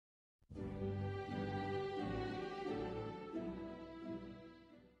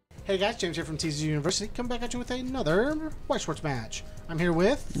Hey guys, James here from TCU University. Come back at you with another Weiss Schwarz match. I'm here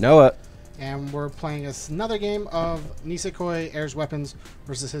with Noah. And we're playing another game of Nisekoi Heiress weapons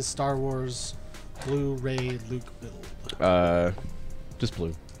versus his Star Wars Blue Ray Luke build. Just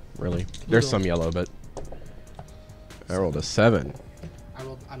blue, really. There's some yellow, but I rolled a 7.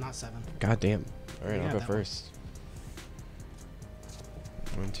 I'm not 7. God damn. All right, Yeah, I'll go that first.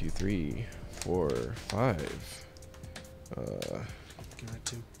 1, 2, 3, 4, 5. Give it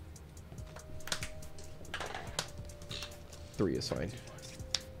 2. 3 is fine.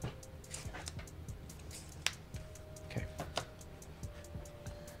 Okay.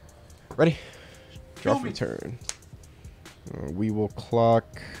 Ready? Draw for turn. We will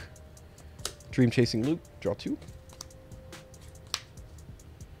clock Dream Chasing Luke. Draw 2.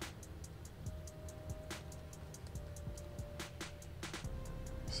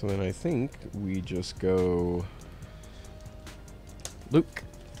 So then I think we just go Luke.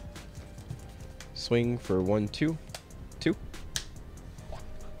 Swing for 1, 2, 2.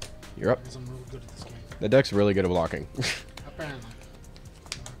 You're up. I'm really good at this game. The deck's really good at blocking. Apparently.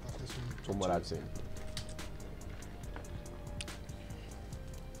 From what I've seen.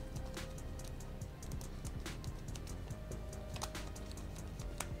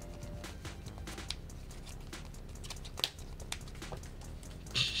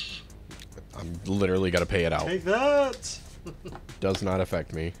 I'm literally got to pay it out. Take that! Does not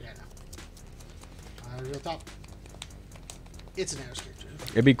affect me. Yeah, no. Real top. It's an Heiress character.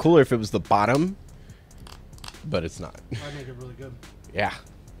 It'd be cooler if it was the bottom, but it's not. I'd make it really good. Yeah,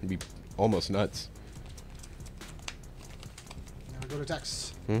 it'd be almost nuts. Now we go to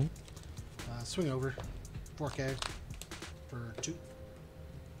attacks. Swing over. 4K for 2.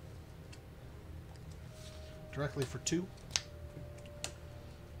 Directly for 2.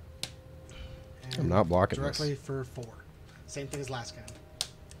 And I'm not blocking directly this. for 4. Same thing as last game.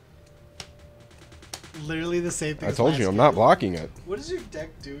 Literally the same thing. I told you, I'm not blocking it. What is your deck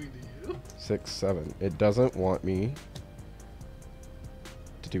doing to you? 6, 7. It doesn't want me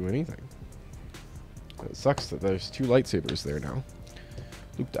to do anything. It sucks that there's 2 lightsabers there now.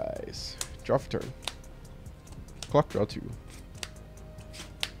 Luke dies. Draw for turn. Clock, draw 2.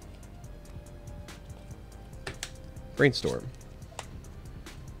 Brainstorm.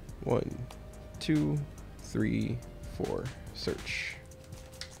 1, 2, 3, 4. Search.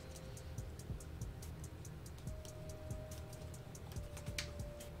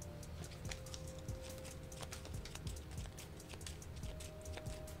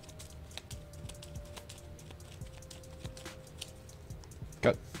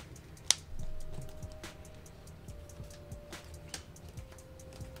 Cut.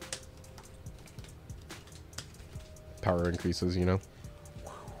 Power increases, you know. I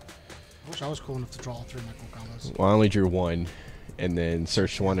wish I was cool enough to draw all 3 micro combos. Well, I only drew 1, and then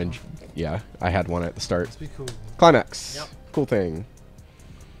searched 1, and yeah, I had 1 at the start. Let's be cool. Climax. Yep. Cool thing.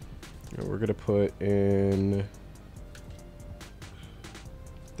 And we're gonna put in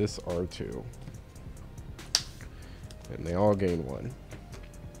this R2, and they all gain 1.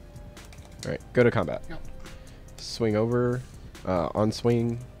 All right, go to combat. Yep. Swing over, on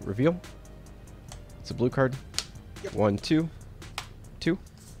swing, reveal. It's a blue card. Yep. 1, 2, 2.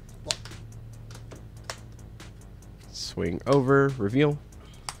 Block. Swing over, reveal.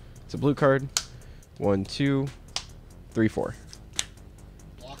 It's a blue card. 1, 2, 3, 4.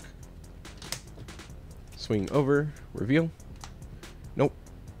 Block. Swing over, reveal. Nope.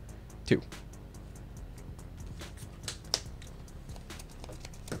 2.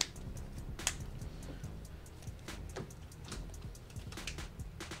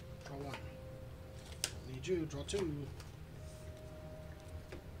 Draw 1. Need you. Draw 2.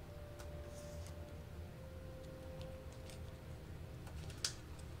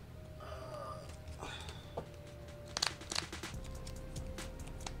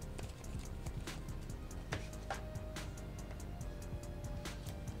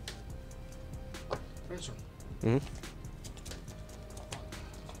 Brainstorm. 1,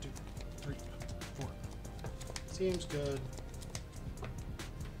 2, 3, 4. Seems good.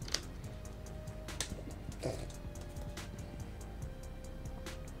 I'll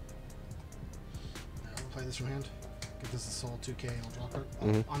play this from hand. Give this a soul 2K and I'll draw a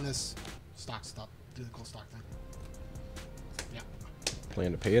card. On this stock stuff. Do the cool stock thing. Yeah.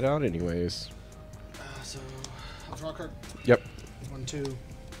 Plan to pay it out anyways. So I'll draw a card. Yep. 1, 2,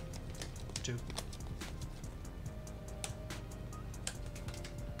 2.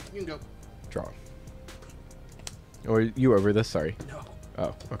 You can go. Draw. Or you over this? Sorry. No.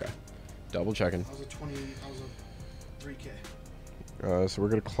 Oh, okay. Double checking. I was a 20. I was a 3K. So we're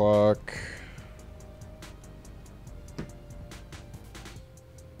gonna clock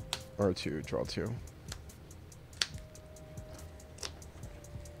R2, draw 2.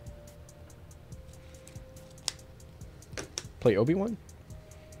 Play Obi-Wan.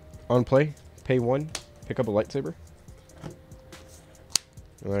 On play, pay 1, pick up a lightsaber.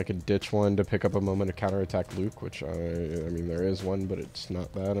 And I can ditch 1 to pick up a moment to counterattack Luke, which I mean there is one, but it's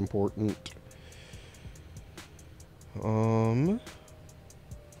not that important.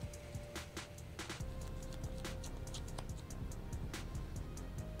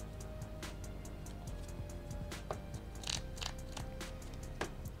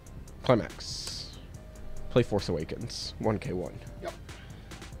 Climax. Play Force Awakens. 1k1. Yep.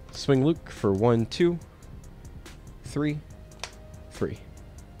 Swing Luke for 1, 2, 3, 3.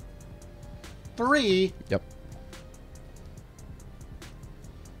 3? Yep.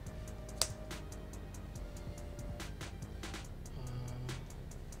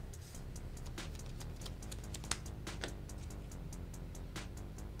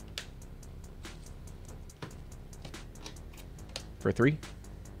 For 3,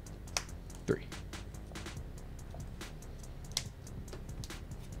 3.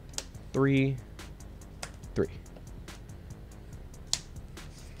 3, 3.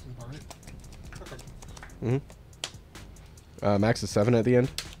 Max is 7 at the end.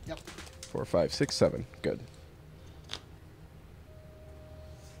 Yep. 4, 5, 6, 7. Good.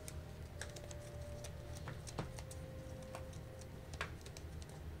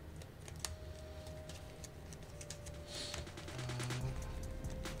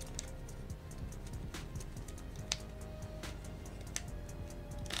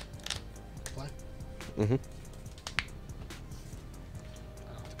 Play. Mm-hmm. I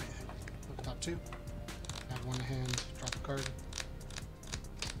don't have to pay anything. Look top 2. Have 1 hand, drop a card.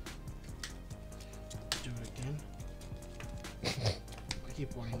 Do it again. I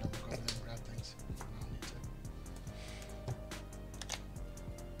keep wanting to look over there and grab things. I don't need to.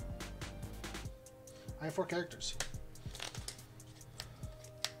 I have 4 characters.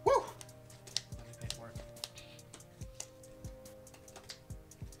 Woo! Let me pay for it.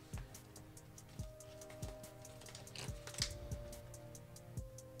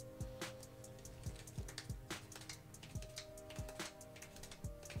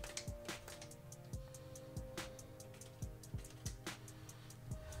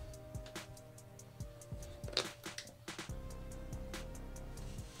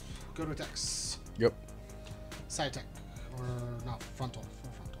 Go to attacks. Yep. Side attack. Or not, frontal. For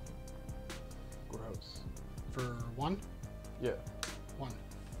frontal. Gross. For 1? Yeah. 1.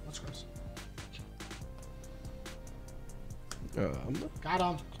 What's gross? Um. Got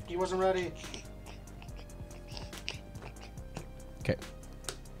him. He wasn't ready. Okay.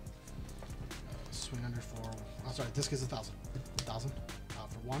 Swing under for. Oh, sorry. This gives 1,000. 1,000.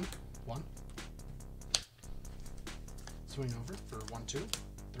 For 1. 1. Swing over for 1, 2,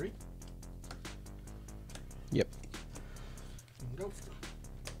 3. Yep. And go.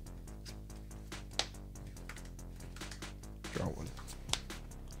 Draw 1.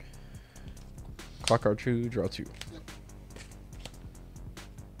 Clock R2, draw 2. Yep.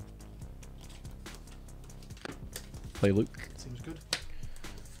 Play Luke. Seems good.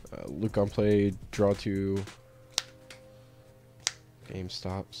 Luke on play, draw 2. Game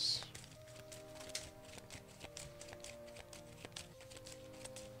stops.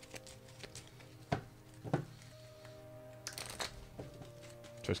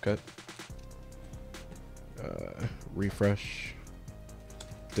 Choice cut. Refresh.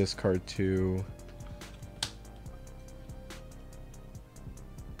 Discard 2.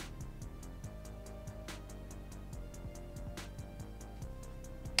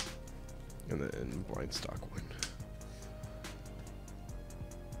 And then blind stock 1.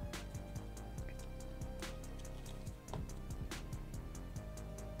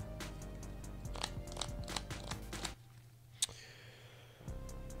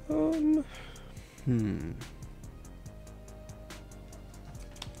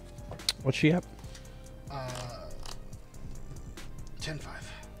 What's she at? 10-5.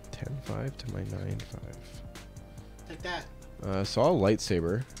 10-5 to my 9-5. Take that. So I'll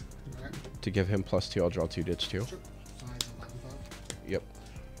lightsaber Okay. to give him +2. I'll draw 2, ditch 2. Sure. So he's 11-5. Yep.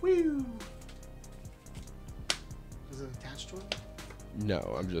 Woo! Is it attached to it? No,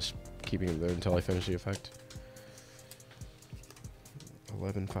 I'm just keeping it there until I finish the effect.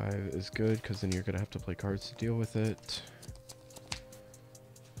 11-5 is good because then you're gonna have to play cards to deal with it.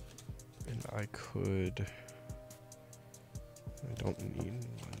 And I could. I don't need 1,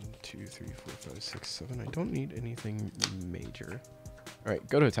 2, 3, 4, 5, 6, 7. I don't need anything major. All right,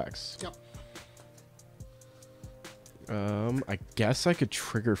 go to attacks. Yep. I guess I could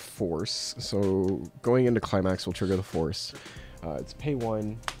trigger force. So going into climax will trigger the force. It's pay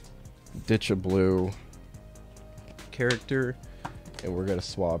 1, ditch a blue character, and we're gonna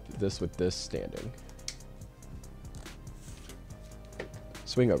swap this with this standing.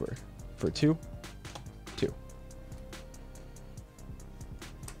 Swing over for 2, 2.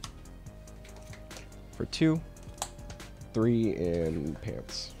 For 2, 3, and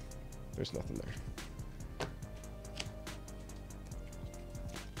pants. There's nothing there.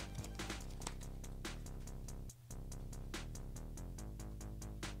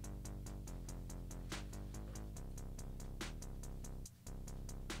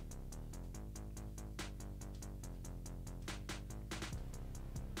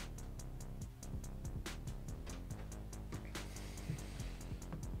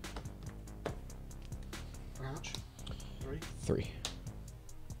 For how much? 3? 3.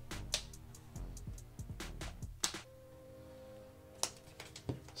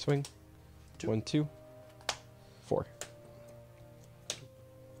 Swing. 2. 1, 2, 4.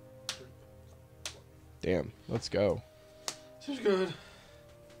 Damn, let's go. Seems good.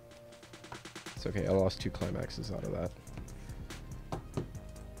 It's okay, I lost 2 climaxes out of that.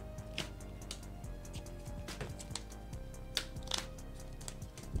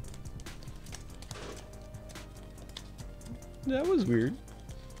 That was weird.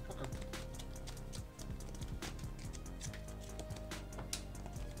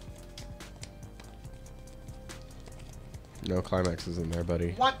 No climaxes in there,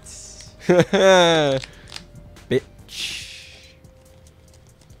 buddy. What? Bitch.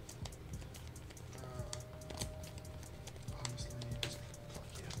 Honestly, just fuck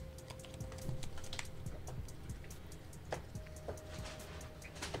you.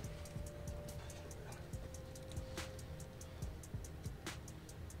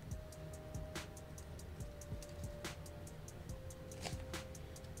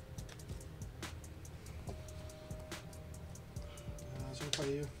 So I'll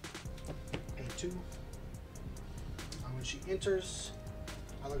play you a 2. When she enters,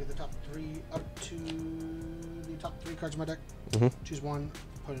 I look at the top 3 up to the top 3 cards of my deck. Mm-hmm. Choose 1,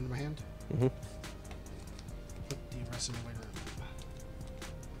 put it into my hand. Mm-hmm. Put the rest in the waiting room.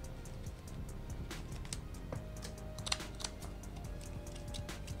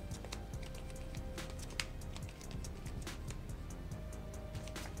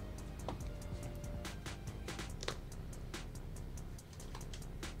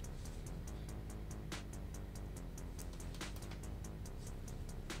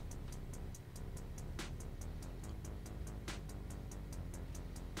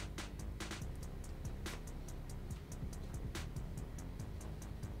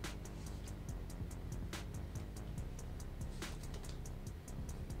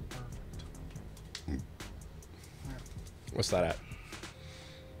 What's that at?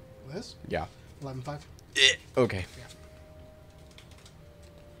 This? Yeah. 11.5. Okay. Yeah.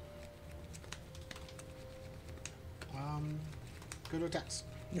 Go to attacks.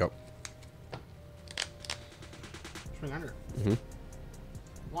 Yep. Swing under. Mm-hmm.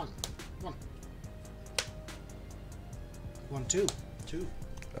 1. 1. 1, 2. 2.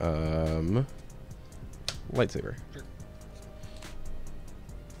 Lightsaber. Sure.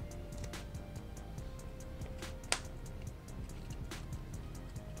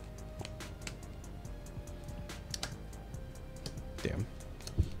 Damn.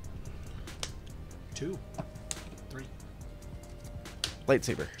 2. 3.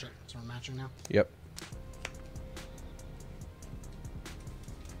 Lightsaber. Sure. So we're matching now. Yep.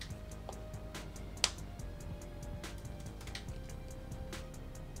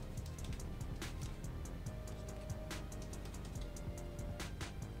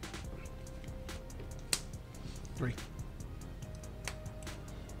 Three.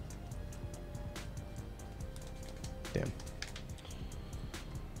 Damn.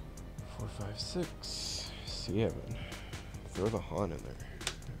 4, 5, 6, 7. Throw the Han in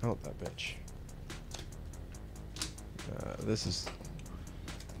there. Out that bitch. This is.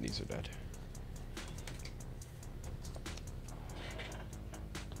 These are dead.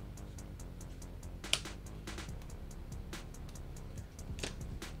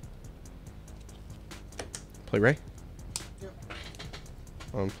 Play Ray. Yep.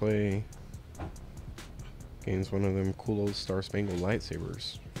 On play. Gains one of them cool old Star Spangled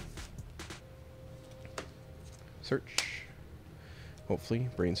lightsabers. Search. Hopefully,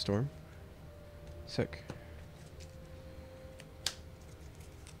 brainstorm. Sick.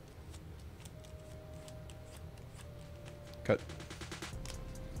 Cut.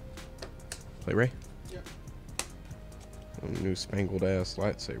 Play Ray. Yep. New spangled ass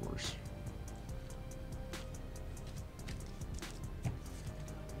lightsabers.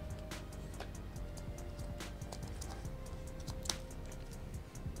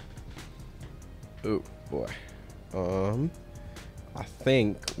 Ooh, boy. I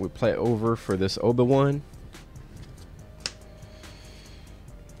think we play over for this Oba one.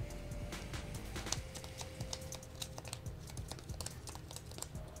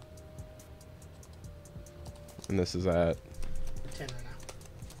 And this is at 10 right now.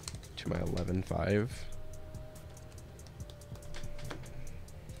 to my 11.5.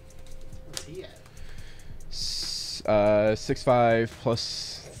 What's he at? 6.5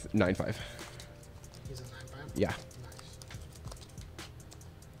 plus 9.5. He's a 9.5? Yeah. Nice.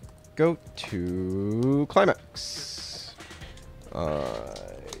 Go to climax.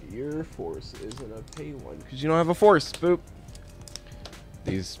 Your force isn't a pay one because you don't have a force. Boop.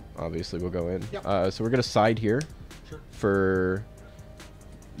 These obviously will go in. Yep. So we're gonna side here Sure. for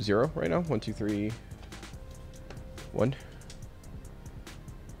 0 right now. 1, 2, 3, 1.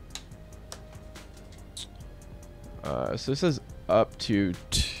 So this is up to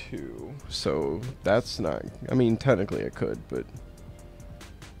 2. So that's not. I mean, technically it could, but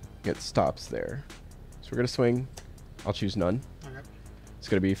it stops there. So we're gonna swing. I'll choose none. Okay. It's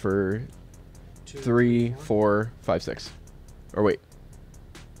gonna be for 2, 3, 4, 5, 6. Or wait.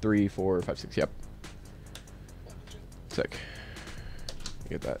 3, 4, 5, 6. Yep. Sick.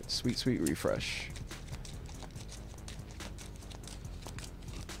 Get that sweet, sweet refresh.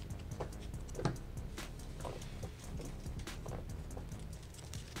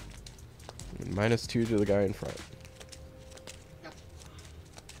 And -2 to the guy in front. Yep.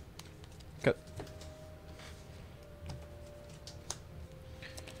 Cut.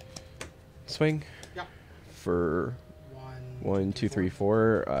 Swing. Yep. For 1, 1, 2, 3,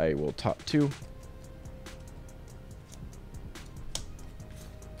 4. I will top 2.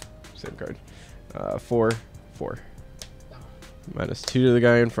 Same card. 4, 4. -2 to the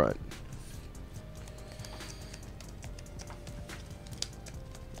guy in front.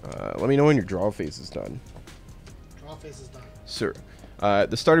 Let me know when your draw phase is done. Draw phase is done. Sir.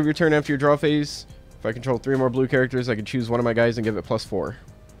 At the start of your turn after your draw phase, if I control 3 more blue characters, I can choose one of my guys and give it +4.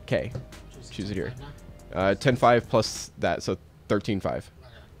 Okay. Choose it here. 10-5 plus that, so 13-5.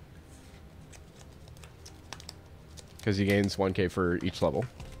 Okay. Because he gains 1k for each level.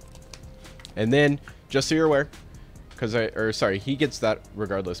 And then, just so you're aware, he gets that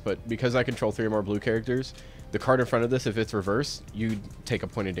regardless, but because I control 3 more blue characters, the card in front of this, if it's reversed, you take a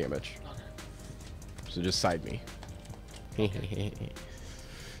point of damage. Okay. So just side me.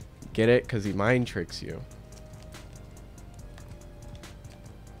 Get it? Because he mind tricks you.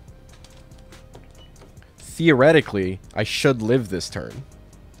 Theoretically, I should live this turn.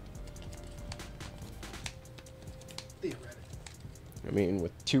 Theoretically. I mean,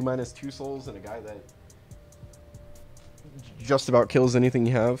 with 2 -2 souls and a guy that just about kills anything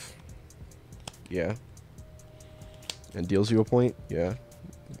you have. Yeah. And deals you a point. Yeah.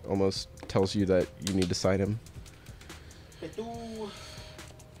 Almost tells you that you need to side him.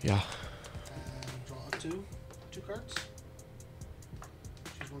 Yeah. And draw up 2 cards.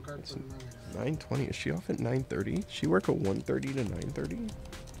 Choose 1 card from 9:20. Is she off at 9:30? She work at 1:30 to 9:30?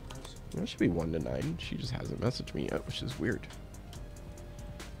 That should be 1 to 9. She just hasn't messaged me yet, which is weird.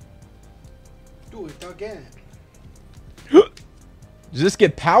 Do it again. Does this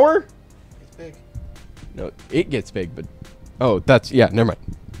get power? It's big. No, it gets big, but... Oh, that's... Yeah, never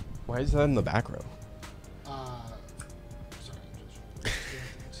mind. Why is that in the back row? Sorry.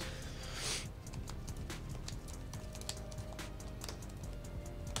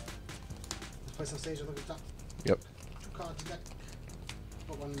 Let's play some stage and look at the top. Yep. 2 cards deck.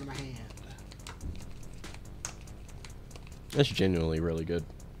 Put 1 in my hand. That's genuinely really good.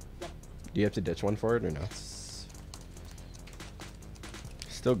 Yep. Do you have to ditch one for it or no?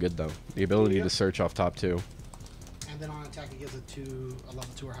 Still good though. The ability to search off top 2. And then on attack, it gives a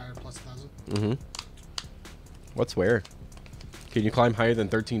level 2 or higher plus 1,000. Mm-hmm. What's where? Can you climb higher than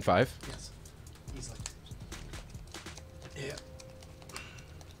 13.5? Yes. Easily. Yeah.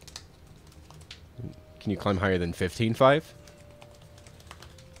 Can you climb higher than 15.5?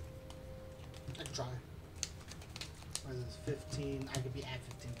 I can try. What is this? 15. I could be at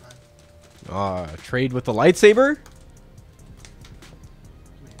 15.5. Trade with the lightsaber?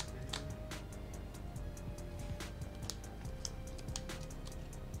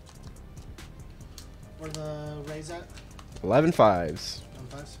 Where the raise at? 11 5s. 11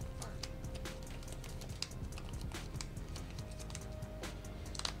 5s?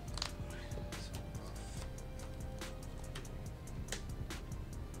 Alright.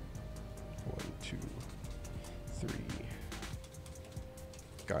 1, 2, 3.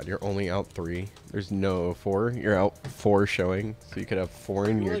 God, you're only out 3. There's no 4. You're out 4 showing, so you could have 4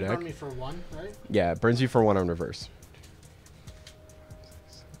 in your Only deck. burn me for 1, right? Yeah, it burns you for 1 on reverse.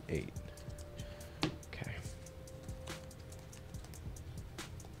 8,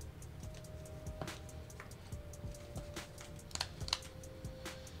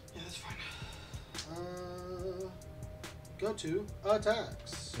 go to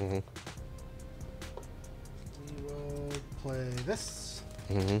attacks. Mm-hmm. We will play this.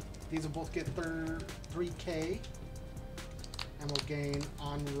 Mm-hmm. These will both get 3k. And we'll gain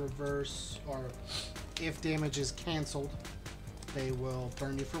on reverse, or if damage is canceled, they will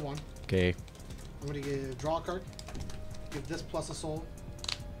burn you for 1. Okay. I'm going to draw a card. Give this plus a soul.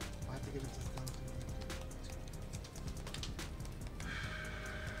 I have to give it to the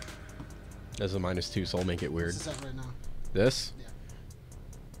Does a -2 soul make it weird? This is at right now. This? Yeah.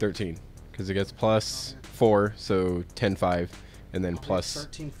 13. Because it gets plus 4, so 10-5. And then I'll plus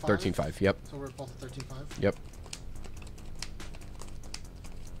 13-5. Yep. So we're both at 13-5. Yep.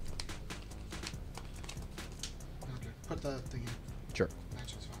 Okay. Put the thing in. Sure.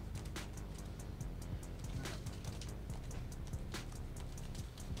 Match is fine.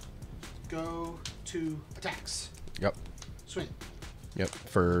 Go to attacks. Yep. Swing. Yep.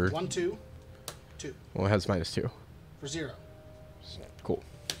 For 1, 2, 2. well, it has -2. For 0. Cool.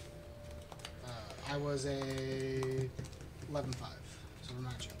 I was a 11-5, so we're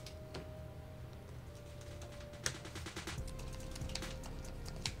matching.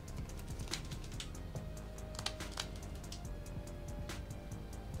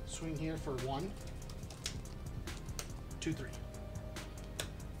 Swing here for 1, 2, 3.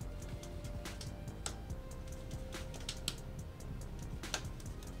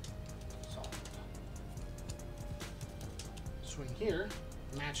 Solid. Swing here,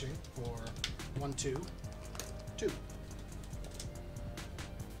 matching for 1, 2, 2.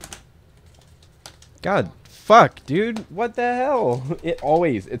 God, fuck, dude. What the hell?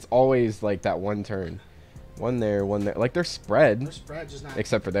 It's always like that one turn. One there, one there. Like, they're spread. They're spread, just not.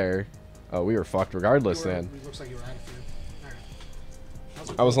 Except for there. Oh, we were fucked regardless, then. It looks like you were out of few.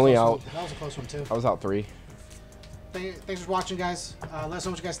 Alright. I was only out. That was a close one, too. I was out 3. Thanks for watching, guys. Let us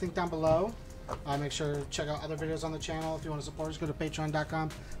know what you guys think down below. Make sure to check out other videos on the channel. If you want to support us, go to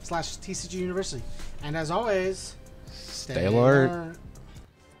patreon.com/TCG University. And as always, Stay alert.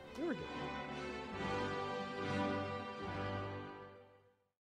 There we go.